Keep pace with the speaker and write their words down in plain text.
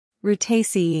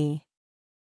Rutaceae.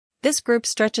 This group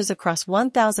stretches across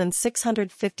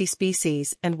 1,650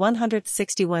 species and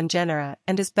 161 genera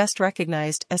and is best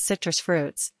recognized as citrus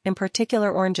fruits, in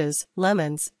particular oranges,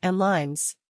 lemons, and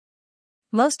limes.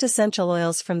 Most essential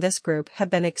oils from this group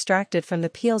have been extracted from the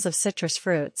peels of citrus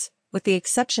fruits, with the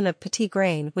exception of petit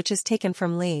grain, which is taken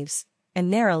from leaves,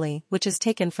 and neroli, which is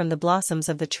taken from the blossoms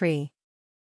of the tree.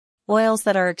 Oils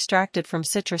that are extracted from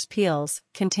citrus peels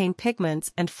contain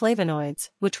pigments and flavonoids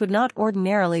which would not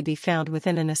ordinarily be found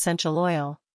within an essential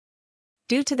oil.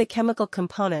 Due to the chemical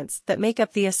components that make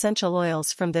up the essential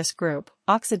oils from this group,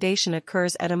 oxidation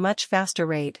occurs at a much faster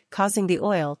rate, causing the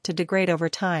oil to degrade over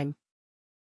time.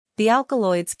 The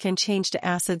alkaloids can change to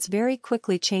acids very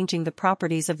quickly, changing the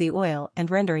properties of the oil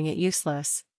and rendering it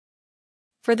useless.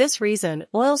 For this reason,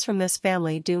 oils from this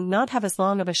family do not have as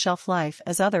long of a shelf life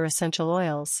as other essential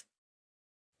oils.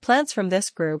 Plants from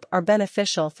this group are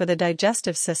beneficial for the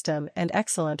digestive system and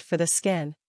excellent for the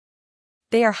skin.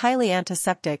 They are highly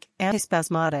antiseptic,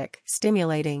 antispasmodic,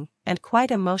 stimulating, and quite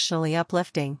emotionally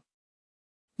uplifting.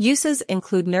 Uses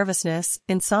include nervousness,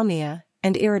 insomnia,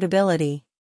 and irritability.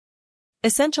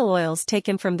 Essential oils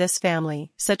taken from this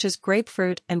family, such as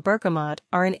grapefruit and bergamot,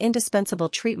 are an indispensable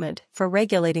treatment for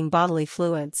regulating bodily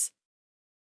fluids.